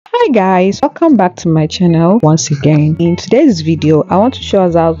Guys, welcome back to my channel once again. In today's video I want to show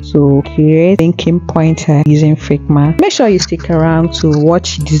us how to create linking pointer using Figma. Make sure you stick around to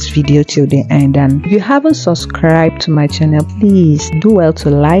watch this video till the end, and if you haven't subscribed to my channel, please do well to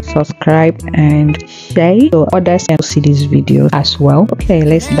like, subscribe and share so others can see this video as well. Okay,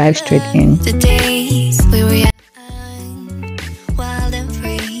 let's dive straight in. The days we were